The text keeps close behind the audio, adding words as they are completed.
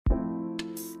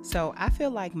So I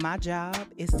feel like my job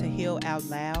is to heal out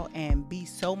loud and be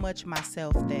so much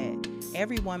myself that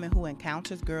every woman who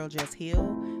encounters Girl Just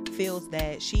Heal feels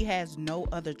that she has no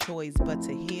other choice but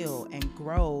to heal and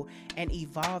grow and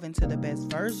evolve into the best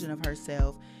version of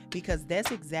herself, because that's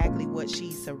exactly what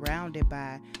she's surrounded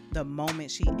by the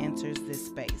moment she enters this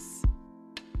space.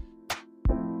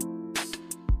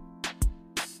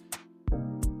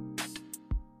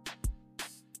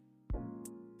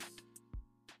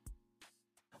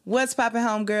 What's poppin',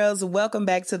 homegirls? Welcome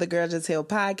back to the Girl Just Heal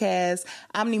podcast.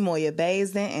 I'm Nemoya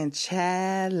Baisden, and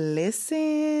child,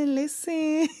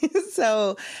 listen.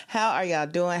 So, how are y'all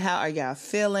doing? How are y'all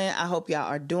feeling? I hope y'all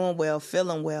are doing well,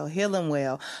 feeling well, healing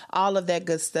well, all of that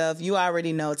good stuff. You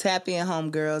already know. Tap in,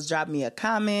 homegirls. Drop me a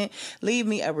comment. Leave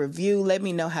me a review. Let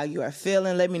me know how you are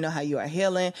feeling. Let me know how you are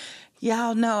healing.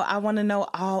 Y'all know I want to know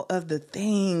all of the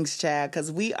things, child,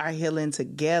 because we are healing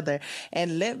together.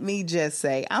 And let me just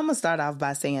say, I'm going to start off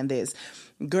by saying this.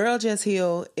 Girl Just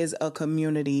Heal is a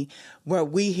community where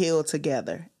we heal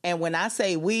together. And when I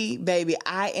say we, baby,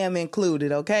 I am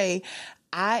included, okay?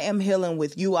 I am healing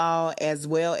with you all as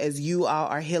well as you all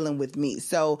are healing with me.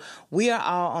 So we are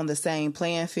all on the same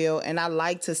playing field. And I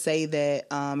like to say that,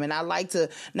 and I like to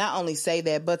not only say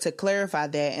that, but to clarify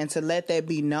that and to let that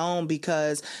be known,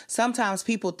 because sometimes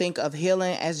people think of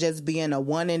healing as just being a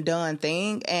one and done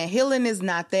thing. And healing is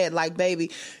not that. Like,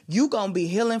 baby, you gonna be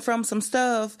healing from some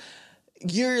stuff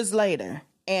years later.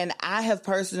 And I have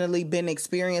personally been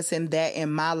experiencing that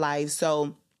in my life.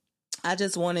 So I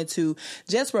just wanted to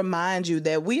just remind you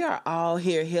that we are all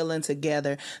here healing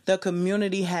together. The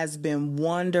community has been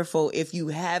wonderful. If you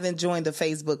haven't joined the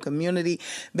Facebook community,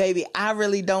 baby, I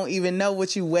really don't even know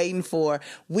what you're waiting for.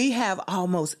 We have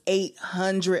almost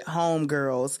 800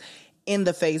 homegirls in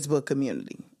the Facebook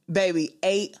community. Baby,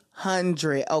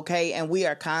 800, okay? And we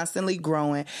are constantly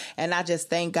growing. And I just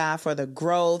thank God for the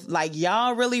growth. Like,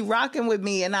 y'all really rocking with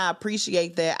me, and I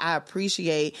appreciate that. I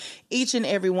appreciate each and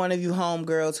every one of you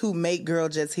homegirls who make Girl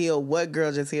Just Heal what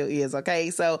Girl Just Heal is, okay?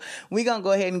 So we're going to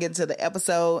go ahead and get into the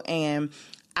episode. And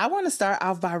I want to start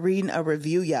off by reading a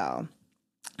review, y'all.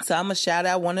 So I'm going to shout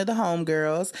out one of the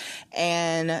homegirls,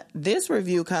 and this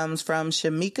review comes from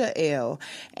Shamika L.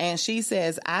 And she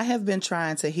says, I have been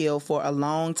trying to heal for a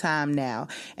long time now,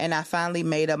 and I finally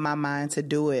made up my mind to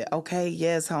do it. Okay,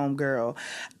 yes, homegirl.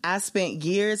 I spent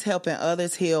years helping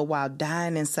others heal while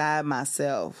dying inside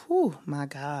myself. Whew, my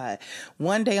God.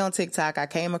 One day on TikTok, I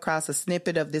came across a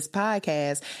snippet of this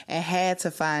podcast and had to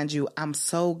find you. I'm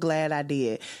so glad I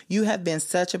did. You have been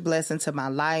such a blessing to my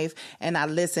life, and I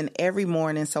listen every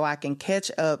morning so I can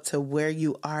catch up to where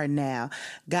you are now.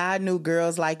 God knew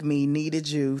girls like me needed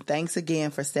you. Thanks again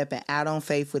for stepping out on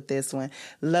faith with this one.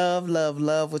 Love, love,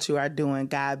 love what you are doing.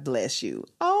 God bless you.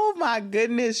 Oh my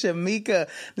goodness, Shamika.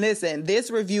 Listen, this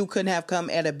review couldn't have come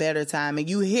at a better time, and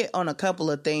you hit on a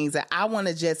couple of things that I want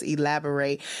to just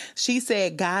elaborate. She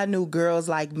said, God knew girls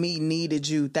like me needed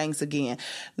you. Thanks again.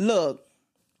 Look,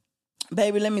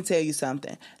 baby, let me tell you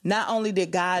something. Not only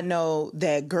did God know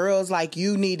that girls like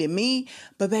you needed me,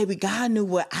 but baby, God knew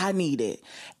what I needed.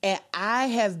 And I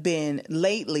have been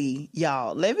lately,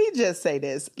 y'all, let me just say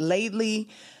this. Lately,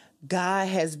 God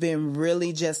has been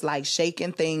really just like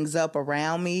shaking things up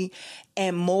around me.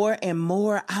 And more,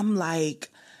 I'm like,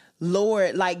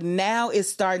 Lord, like now it's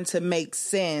starting to make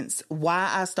sense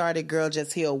why I started Girl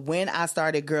Just Heal, when I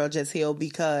started Girl Just Heal,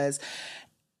 because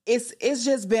it's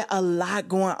just been a lot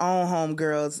going on,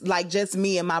 homegirls, like just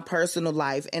me in my personal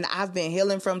life. And I've been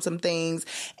healing from some things,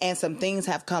 and some things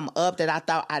have come up that I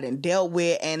thought I didn't dealt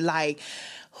with. And like,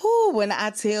 when I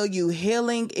tell you,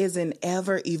 healing is an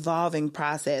ever evolving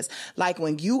process. Like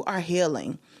when you are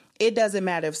healing, it doesn't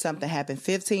matter if something happened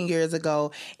 15 years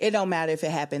ago. It don't matter if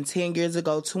it happened 10 years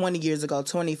ago, 20 years ago,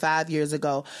 25 years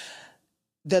ago.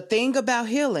 The thing about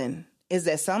healing is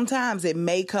that sometimes it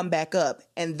may come back up.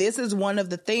 And this is one of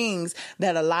the things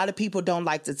that a lot of people don't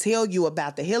like to tell you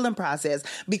about the healing process,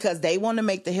 because they want to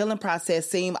make the healing process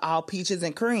seem all peaches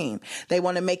and cream. They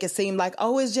want to make it seem like,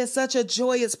 oh, it's just such a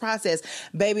joyous process.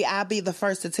 Baby, I'll be the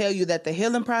first to tell you that the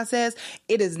healing process,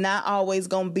 it is not always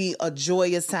going to be a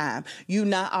joyous time. You're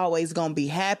not always going to be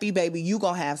happy, baby. You're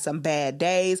going to have some bad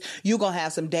days. You're going to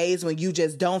have some days when you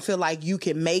just don't feel like you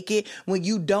can make it, when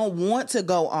you don't want to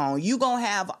go on. You're going to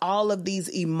have all of these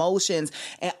emotions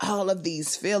and all of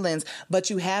these feelings, but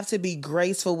you have to be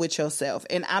graceful with yourself.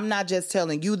 And I'm not just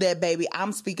telling you that, baby.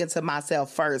 I'm speaking to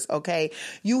myself first, okay?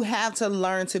 You have to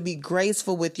learn to be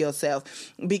graceful with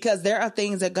yourself, because there are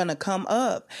things that are going to come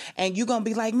up and you're going to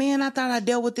be like, man, I thought I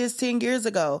dealt with this 10 years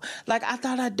ago. Like, I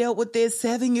thought I dealt with this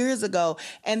 7 years ago.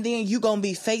 And then you're going to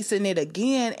be facing it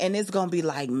again, and it's going to be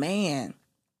like, man,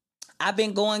 I've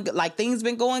been going, like, things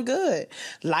been going good.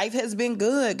 Life has been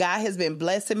good. God has been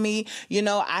blessing me. You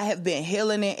know, I have been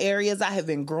healing in areas. I have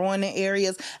been growing in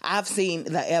areas. I've seen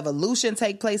the evolution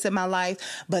take place in my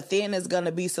life, but then there's going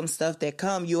to be some stuff that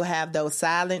come. You'll have those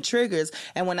silent triggers.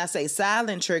 And when I say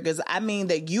silent triggers, I mean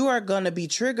that you are going to be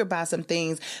triggered by some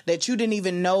things that you didn't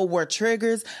even know were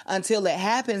triggers until it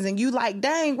happens. And you like,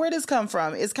 dang, where this come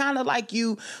from? It's kind of like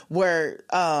you were,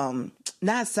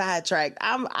 not sidetracked.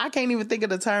 I can't even think of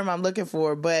the term I'm looking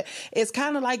for, but it's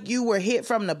kind of like you were hit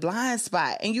from the blind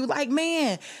spot and you like,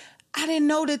 man, I didn't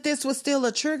know that this was still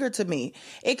a trigger to me.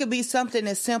 It could be something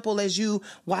as simple as you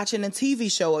watching a TV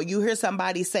show or you hear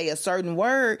somebody say a certain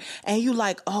word and you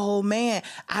like, oh man,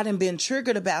 I done been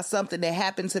triggered about something that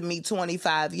happened to me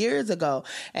 25 years ago.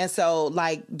 And so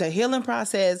like the healing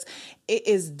process, it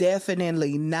is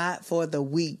definitely not for the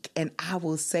weak. And I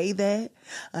will say that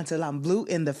until I'm blue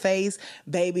in the face.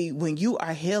 Baby, when you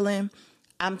are healing,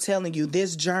 I'm telling you,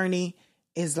 this journey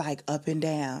is like up and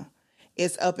down.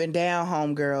 It's up and down,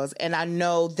 homegirls. And I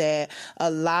know that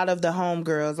a lot of the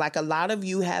homegirls, like a lot of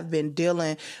you have been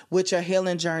dealing with your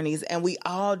healing journeys, and we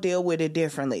all deal with it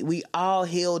differently. We all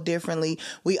heal differently.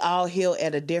 We all heal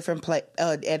at a different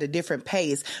at a different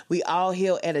pace. We all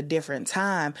heal at a different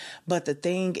time. But the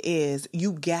thing is,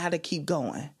 you gotta keep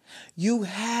going. You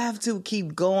have to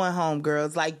keep going,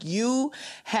 homegirls. Like, you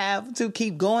have to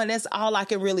keep going. That's all I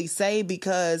can really say,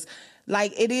 because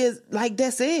like, it is like,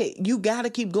 that's it. You got to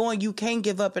keep going. You can't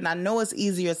give up. And I know it's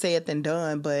easier said than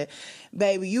done, but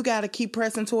baby, you got to keep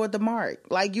pressing toward the mark.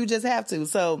 Like, you just have to.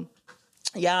 So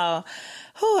y'all,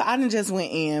 I done just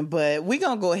went in, but we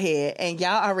gonna go ahead, and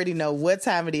y'all already know what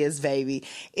time it is, baby.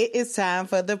 It is time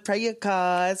for the prayer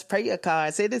cards. Prayer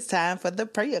cards. It is time for the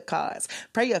prayer cards.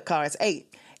 Prayer cards.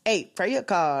 8 prayer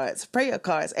cards. Prayer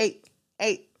cards. 8.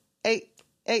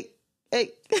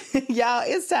 Y'all,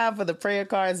 it's time for the prayer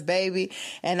cards, baby.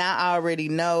 And I already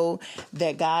know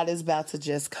that God is about to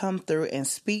just come through and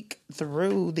speak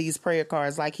through these prayer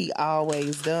cards like he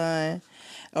always done,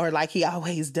 or like he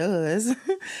always does.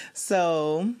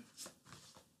 So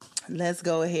let's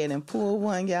go ahead and pull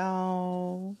one,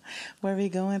 y'all. Where we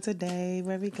going today?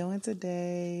 We're going to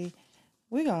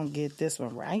get this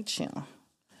one right, y'all.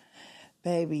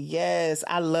 Baby, yes,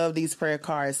 I love these prayer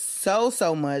cards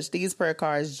so much. These prayer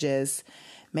cards just,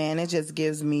 man, it just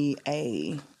gives me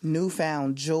a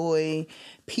newfound joy,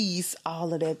 peace,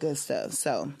 all of that good stuff.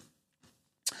 So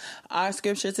our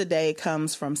scripture today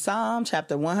comes from Psalm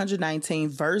chapter 119,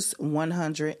 verse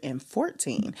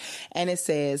 114. And it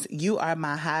says, "You are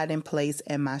my hiding place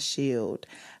and my shield.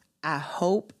 I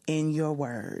hope in your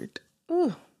word."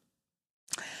 Ooh.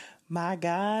 My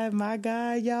God,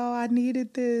 y'all, I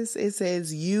needed this. It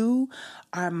says, "You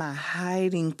are my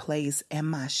hiding place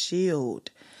and my shield."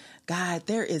 God,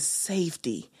 there is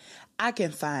safety. I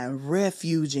can find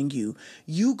refuge in you.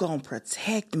 You gonna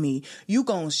protect me. You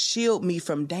gonna shield me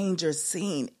from danger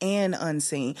seen and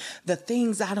unseen. The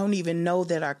things I don't even know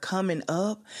that are coming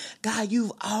up. God,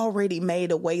 you've already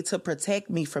made a way to protect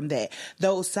me from that.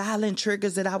 Those silent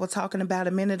triggers that I was talking about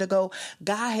a minute ago,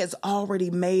 God has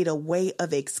already made a way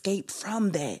of escape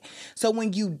from that. So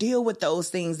when you deal with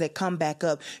those things that come back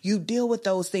up, you deal with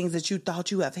those things that you thought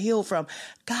you have healed from,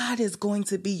 God is going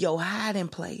to be your hiding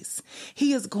place.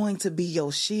 He is going to be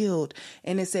your shield.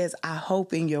 And it says, "I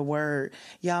hope in your word."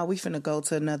 Y'all, we finna go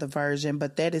to another version,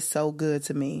 but that is so good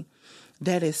to me.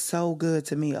 That is so good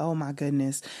to me. Oh my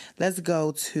goodness. Let's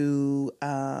go to,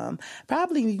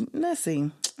 let's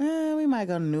see. We might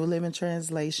go to New Living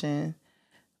Translation.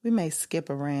 We may skip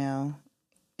around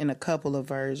in a couple of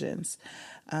versions.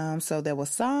 So there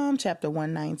was Psalm chapter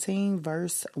 119,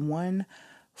 verse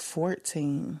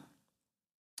 114.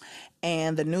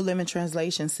 And the New Living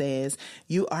Translation says,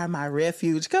 "You are my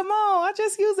refuge." Come on, I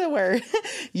just used that word.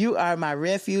 "You are my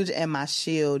refuge and my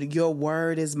shield. Your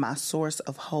word is my source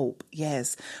of hope."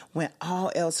 Yes, when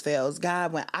all else fails,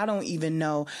 God, when I don't even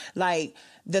know, like,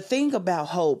 the thing about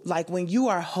hope, like when you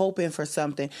are hoping for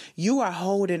something, you are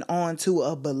holding on to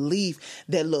a belief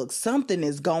that, look, something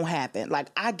is going to happen.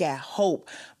 Like, I got hope.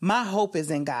 My hope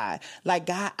is in God. Like,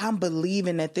 God, I'm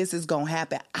believing that this is going to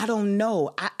happen. I don't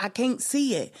know. I can't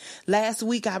see it. Last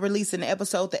week, I released an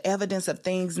episode, "The Evidence of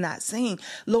Things Not Seen."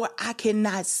 Lord, I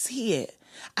cannot see it.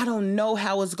 I don't know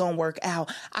how it's going to work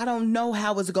out. I don't know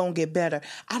how it's going to get better.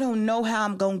 I don't know how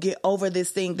I'm going to get over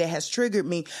this thing that has triggered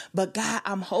me. But God,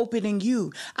 I'm hoping in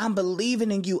you. I'm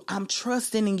believing in you. I'm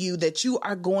trusting in you that you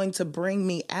are going to bring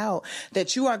me out,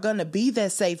 that you are going to be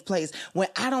that safe place when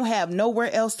I don't have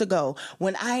nowhere else to go,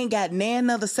 when I ain't got none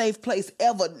other safe place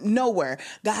ever, nowhere.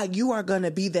 God, you are going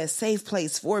to be that safe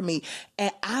place for me.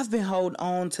 And I've been holding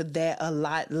on to that a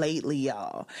lot lately,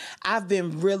 y'all. I've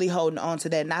been really holding on to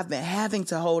that, and I've been having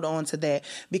to hold on to that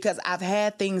because I've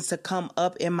had things to come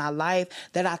up in my life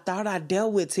that I thought I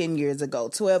dealt with 10 years ago,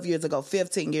 12 years ago,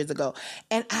 15 years ago.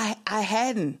 And I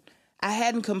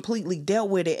hadn't completely dealt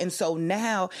with it. And so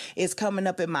now it's coming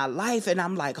up in my life and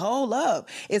I'm like, hold up.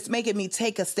 It's making me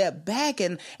take a step back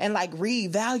and like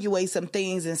reevaluate some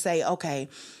things and say, okay,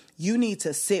 you need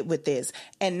to sit with this.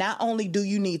 And not only do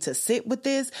you need to sit with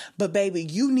this, but baby,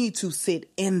 you need to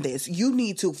sit in this. You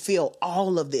need to feel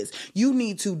all of this. You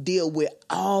need to deal with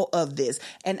all of this.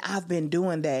 And I've been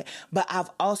doing that, but I've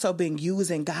also been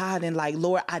using God and like,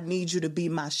 Lord, I need you to be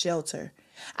my shelter.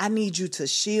 I need you to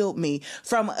shield me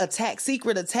from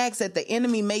secret attacks that the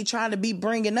enemy may try to be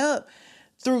bringing up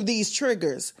through these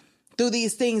triggers, through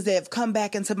these things that have come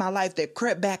back into my life that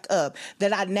crept back up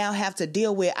that I now have to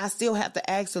deal with. I still have to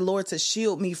ask the Lord to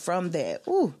shield me from that.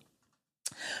 Ooh,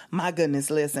 my goodness,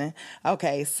 listen.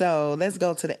 Okay, so let's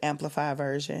go to the Amplified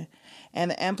version. And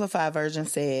the Amplified version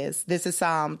says, this is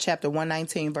Psalm chapter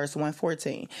 119, verse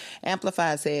 114.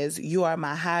 Amplified says, you are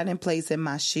my hiding place and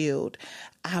my shield.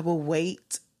 I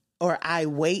wait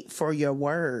for your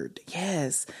word.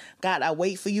 Yes. God, I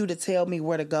wait for you to tell me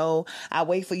where to go. I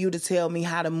wait for you to tell me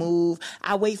how to move.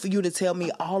 I wait for you to tell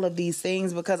me all of these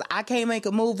things because I can't make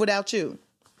a move without you.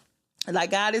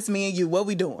 Like, God, it's me and you. What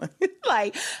we doing?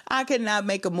 Like, I cannot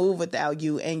make a move without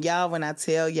you. And y'all, when I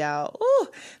tell y'all,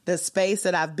 the space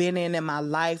that I've been in my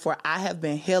life where I have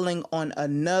been healing on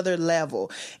another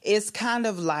level, it's kind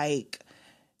of like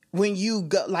when you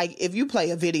go, like if you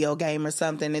play a video game or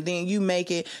something and then you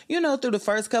make it, through the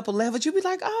first couple levels, you be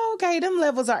like, oh, okay, them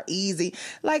levels are easy.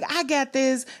 Like, I got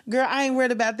this, girl. I ain't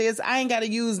worried about this. I ain't got to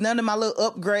use none of my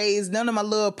little upgrades, none of my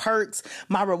little perks,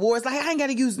 my rewards. Like, I ain't got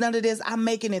to use none of this. I'm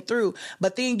making it through.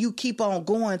 But then you keep on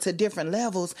going to different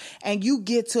levels and you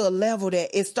get to a level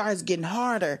that it starts getting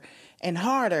harder and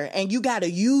harder, and you got to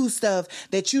use stuff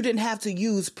that you didn't have to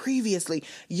use previously.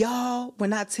 Y'all,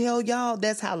 when I tell y'all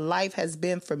that's how life has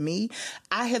been for me,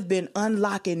 I have been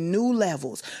unlocking new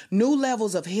levels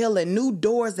of healing, new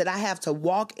doors that I have to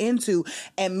walk into,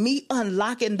 and me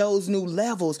unlocking those new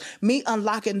levels, me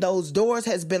unlocking those doors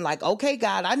has been like, okay,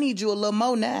 God, I need you a little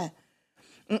more now.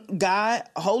 God,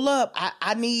 hold up.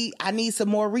 I need some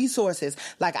more resources.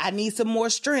 Like, I need some more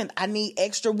strength. I need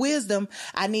extra wisdom.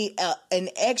 I need an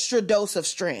extra dose of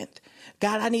strength.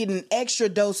 God, I need an extra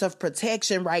dose of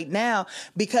protection right now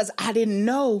because I didn't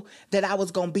know that I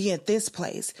was going to be at this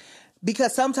place.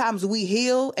 Because sometimes we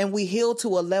heal and we heal to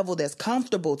a level that's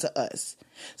comfortable to us.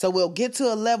 So we'll get to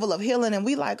a level of healing and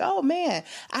we like, oh man,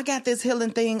 I got this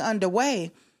healing thing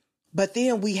underway. But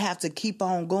then we have to keep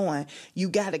on going. You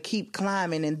got to keep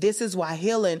climbing. And this is why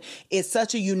healing is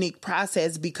such a unique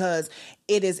process because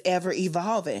it is ever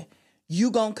evolving.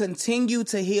 You're going to continue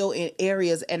to heal in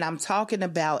areas. And I'm talking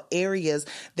about areas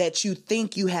that you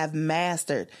think you have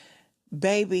mastered.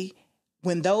 Baby,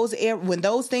 when those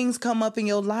things come up in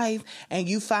your life and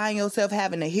you find yourself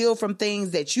having to heal from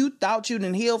things that you thought you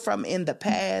didn't heal from in the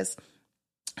past,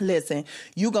 listen,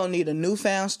 you're going to need a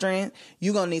newfound strength.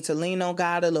 You're going to need to lean on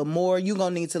God a little more. You're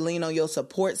going to need to lean on your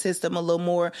support system a little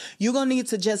more. You're going to need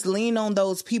to just lean on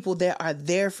those people that are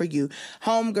there for you.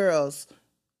 Homegirls,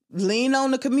 lean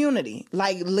on the community,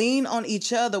 like lean on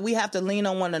each other. We have to lean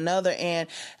on one another. And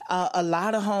a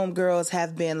lot of homegirls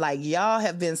have been like, y'all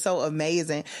have been so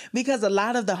amazing because a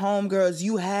lot of the homegirls,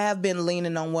 you have been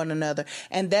leaning on one another.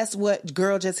 And that's what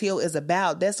Girl Just Heal is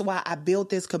about. That's why I built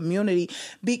this community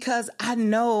because I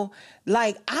know,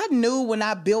 like, I knew when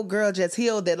I built Girl Just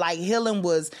Heal that like healing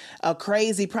was a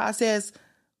crazy process,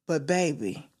 but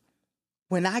baby,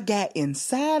 when I got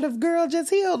inside of Girl Just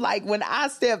Heal, like when I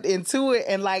stepped into it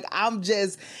and like I'm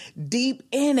just deep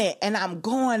in it and I'm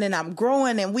going and I'm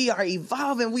growing and we are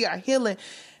evolving, we are healing,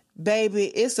 baby,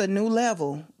 it's a new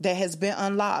level that has been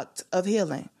unlocked of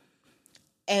healing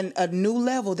and a new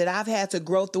level that I've had to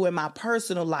grow through in my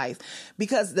personal life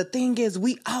because the thing is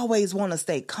we always want to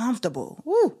stay comfortable.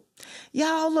 Woo.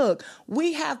 Y'all, look,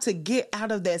 we have to get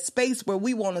out of that space where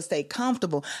we want to stay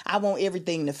comfortable. I want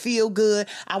everything to feel good.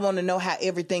 I want to know how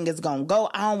everything is going to go.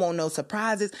 I don't want no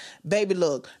surprises. Baby,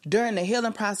 look, during the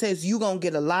healing process, you're going to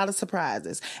get a lot of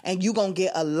surprises and you're going to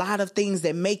get a lot of things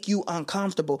that make you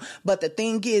uncomfortable. But the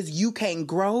thing is, you can't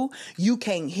grow, you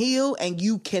can't heal, and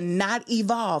you cannot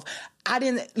evolve.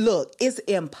 It's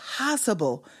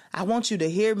impossible. I want you to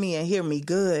hear me and hear me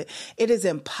good. It is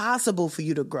impossible for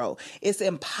you to grow. It's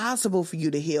impossible for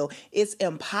you to heal. It's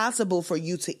impossible for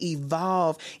you to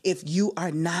evolve if you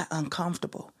are not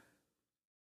uncomfortable.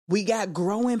 We got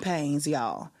growing pains,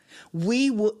 y'all. We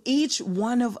will, each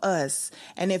one of us,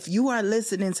 and if you are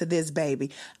listening to this,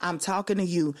 baby, I'm talking to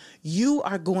you, you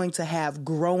are going to have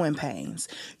growing pains.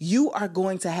 You are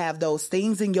going to have those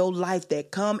things in your life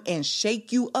that come and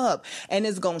shake you up, and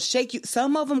it's going to shake you.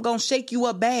 Some of them going to shake you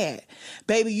up bad.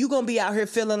 Baby, you going to be out here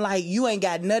feeling like you ain't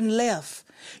got nothing left.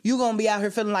 You're going to be out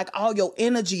here feeling like all your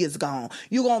energy is gone.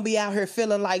 You're going to be out here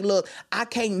feeling like, look, I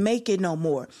can't make it no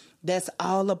more. That's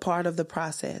all a part of the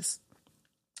process.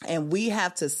 And we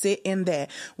have to sit in that.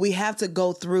 We have to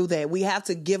go through that. We have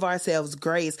to give ourselves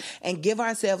grace and give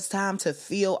ourselves time to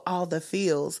feel all the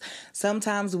feels.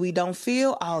 Sometimes we don't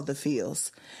feel all the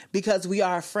feels because we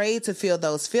are afraid to feel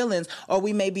those feelings, or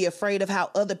we may be afraid of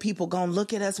how other people gonna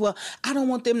look at us. Well, I don't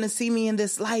want them to see me in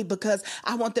this light because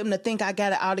I want them to think I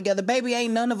got it all together. Baby,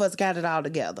 ain't none of us got it all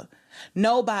together.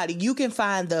 Nobody. You can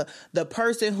find the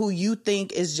person who you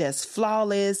think is just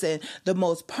flawless and the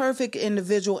most perfect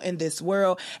individual in this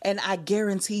world, and I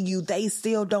guarantee you they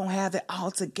still don't have it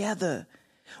all together.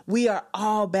 We are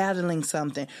all battling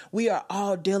something. We are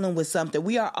all dealing with something.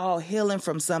 We are all healing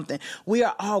from something. We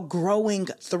are all growing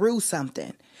through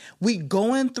something. We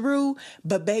going through,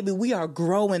 but baby, we are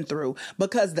growing through,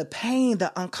 because the pain,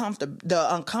 the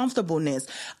uncomfortableness,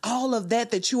 all of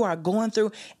that you are going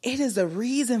through, it is a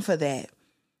reason for that.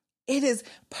 It is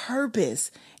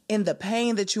purpose in the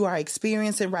pain that you are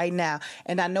experiencing right now.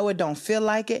 And I know it don't feel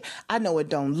like it. I know it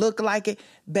don't look like it.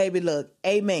 Baby, look,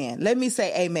 amen. Let me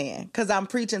say amen, because I'm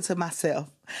preaching to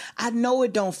myself. I know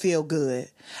it don't feel good.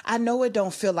 I know it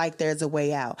don't feel like there's a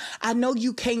way out. I know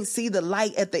you can't see the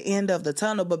light at the end of the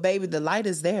tunnel, but baby, the light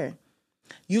is there.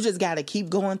 You just got to keep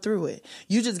going through it.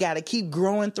 You just got to keep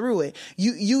growing through it.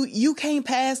 You can't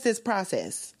pass this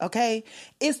process, okay?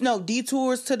 It's no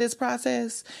detours to this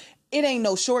process. It ain't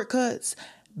no shortcuts.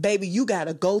 Baby, you got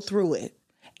to go through it,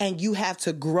 and you have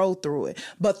to grow through it.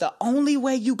 But the only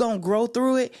way you going to grow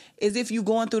through it is if you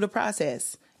going through the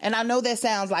process. And I know that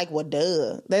sounds like, well,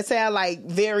 duh. That sounds like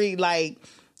very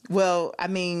well, I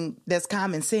mean, that's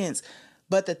common sense.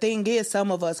 But the thing is,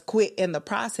 some of us quit in the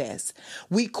process.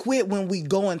 We quit when we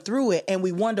going through it, and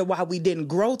we wonder why we didn't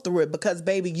grow through it, because,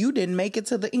 baby, you didn't make it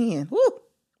to the end. Woo.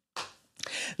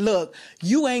 Look,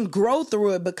 you ain't grow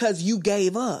through it because you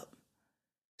gave up.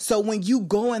 So when you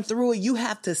going through it, you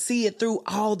have to see it through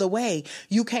all the way.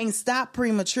 You can't stop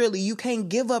prematurely. You can't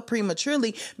give up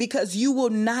prematurely, because you will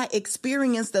not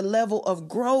experience the level of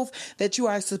growth that you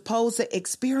are supposed to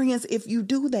experience if you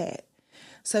do that.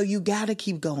 So you got to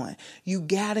keep going. You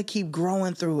got to keep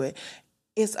growing through it.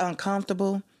 It's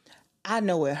uncomfortable. I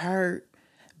know it hurt.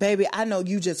 Baby, I know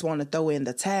you just want to throw in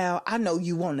the towel. I know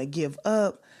you want to give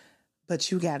up,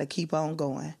 but you got to keep on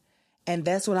going. And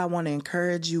that's what I want to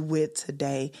encourage you with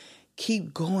today.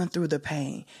 Keep going through the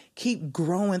pain. Keep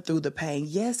growing through the pain.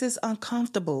 Yes, it's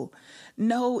uncomfortable.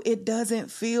 No, it doesn't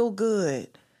feel good.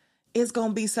 It's going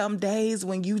to be some days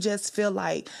when you just feel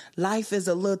like life is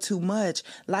a little too much.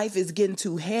 Life is getting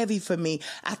too heavy for me.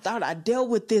 I thought I dealt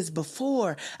with this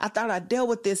before. I thought I dealt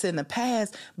with this in the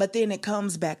past, but then it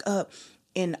comes back up.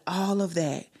 In all of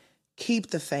that, keep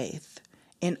the faith.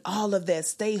 In all of that,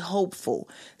 stay hopeful,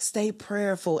 stay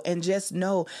prayerful, and just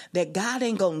know that God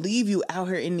ain't going to leave you out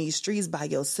here in these streets by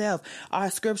yourself.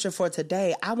 Our scripture for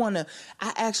today, I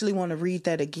actually want to read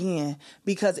that again,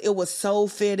 because it was so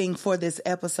fitting for this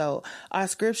episode. Our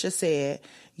scripture said,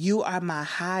 "You are my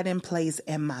hiding place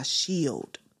and my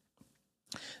shield."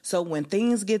 So when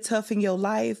things get tough in your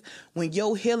life, when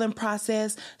your healing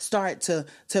process start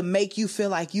to make you feel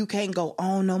like you can't go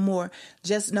on no more,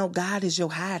 just know God is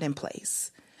your hiding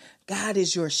place. God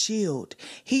is your shield.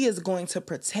 He is going to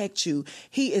protect you.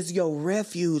 He is your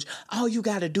refuge. All you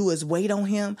got to do is wait on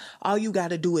him. All you got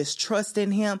to do is trust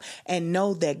in him and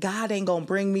know that God ain't going to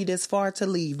bring me this far to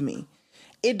leave me.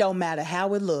 It don't matter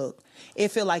how it look. It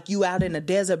feel like you out in the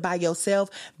desert by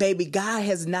yourself. Baby, God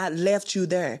has not left you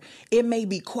there. It may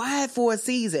be quiet for a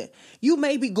season. You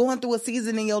may be going through a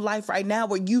season in your life right now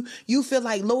where you feel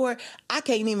like, Lord, I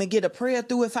can't even get a prayer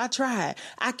through if I tried.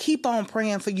 I keep on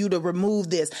praying for you to remove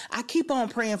this. I keep on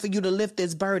praying for you to lift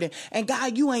this burden. And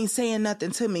God, you ain't saying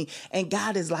nothing to me. And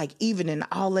God is like, even in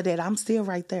all of that, I'm still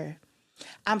right there.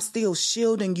 I'm still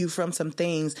shielding you from some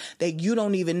things that you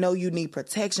don't even know you need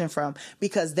protection from,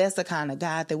 because that's the kind of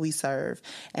God that we serve.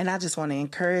 And I just want to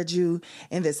encourage you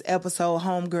in this episode,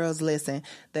 homegirls, listen,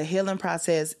 the healing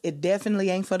process, it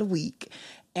definitely ain't for the weak.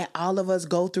 And all of us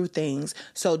go through things.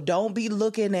 So don't be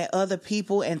looking at other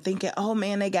people and thinking, oh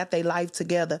man, they got their life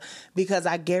together, because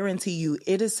I guarantee you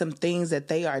it is some things that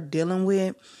they are dealing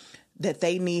with that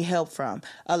they need help from.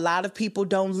 A lot of people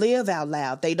don't live out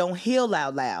loud. They don't heal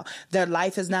out loud. Their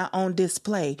life is not on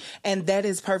display. And that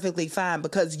is perfectly fine,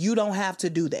 because you don't have to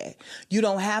do that. You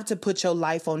don't have to put your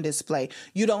life on display.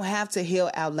 You don't have to heal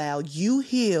out loud. You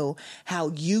heal how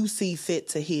you see fit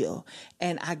to heal.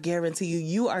 And I guarantee you,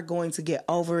 you are going to get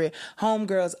over it.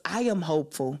 Homegirls, I am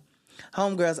hopeful.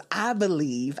 Homegirls, I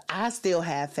believe, I still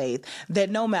have faith that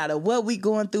no matter what we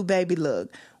going through, baby,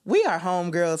 look, we are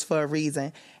homegirls for a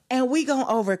reason. And we gonna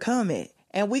overcome it.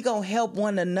 And we gonna help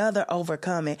one another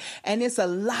overcome it. And it's a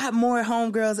lot more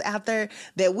homegirls out there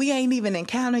that we ain't even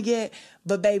encountered yet.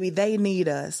 But baby, they need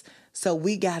us. So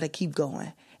we gotta keep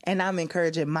going. And I'm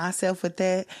encouraging myself with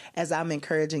that, as I'm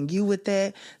encouraging you with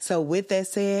that. So with that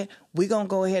said, we gonna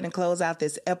go ahead and close out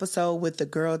this episode with the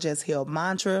Girl Just Healed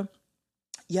mantra.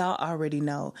 Y'all already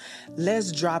know.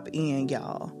 Let's drop in,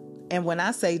 y'all. And when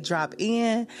I say drop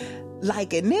in,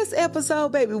 like in this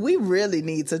episode, baby, we really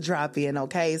need to drop in,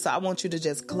 okay? So I want you to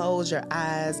just close your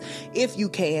eyes if you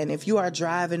can. If you are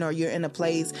driving or you're in a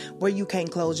place where you can't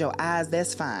close your eyes,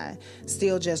 that's fine.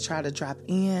 Still just try to drop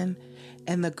in.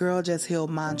 And the Girl Just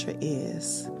Healed mantra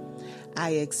is, I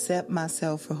accept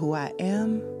myself for who I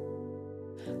am.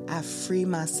 I free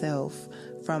myself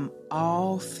from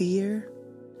all fear.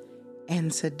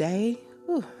 And today,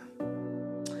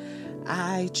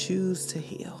 I choose to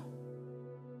heal.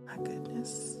 My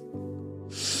goodness.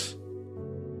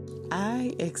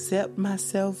 I accept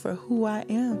myself for who I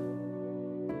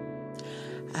am.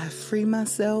 I free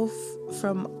myself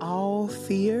from all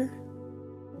fear.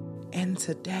 And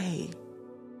today,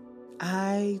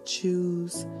 I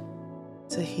choose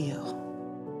to heal.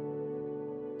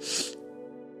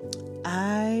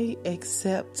 I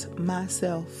accept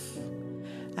myself.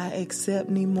 I accept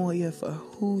Nemoya for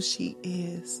who she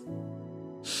is.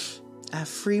 I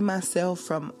free myself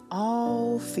from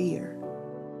all fear.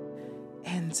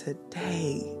 And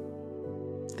today,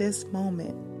 this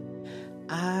moment,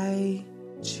 I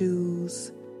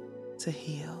choose to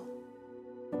heal.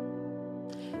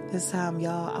 This time,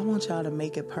 y'all, I want y'all to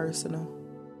make it personal.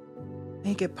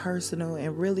 Make it personal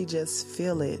and really just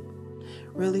feel it.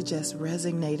 Really just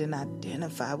resonate and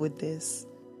identify with this.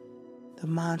 The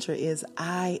mantra is,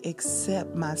 I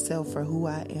accept myself for who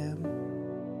I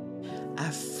am.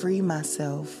 I free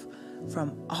myself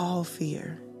from all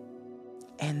fear.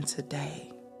 And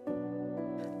today,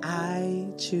 I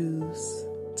choose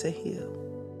to heal.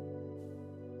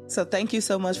 So thank you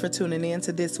so much for tuning in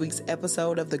to this week's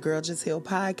episode of the Girl Just Heal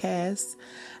podcast.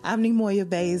 I'm Nemoya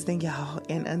Baisden, y'all.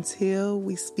 And until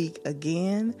we speak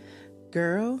again,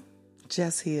 girl,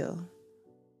 just heal.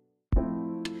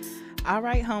 All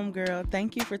right, homegirl,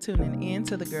 thank you for tuning in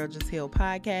to the Girl Just Heal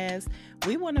podcast.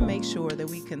 We want to make sure that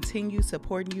we continue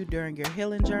supporting you during your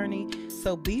healing journey.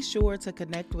 So be sure to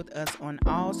connect with us on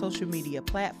all social media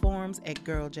platforms at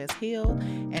Girl Just Heal,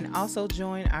 and also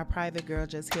join our private Girl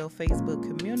Just Heal Facebook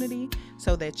community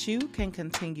so that you can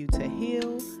continue to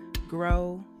heal,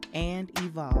 grow, and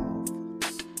evolve.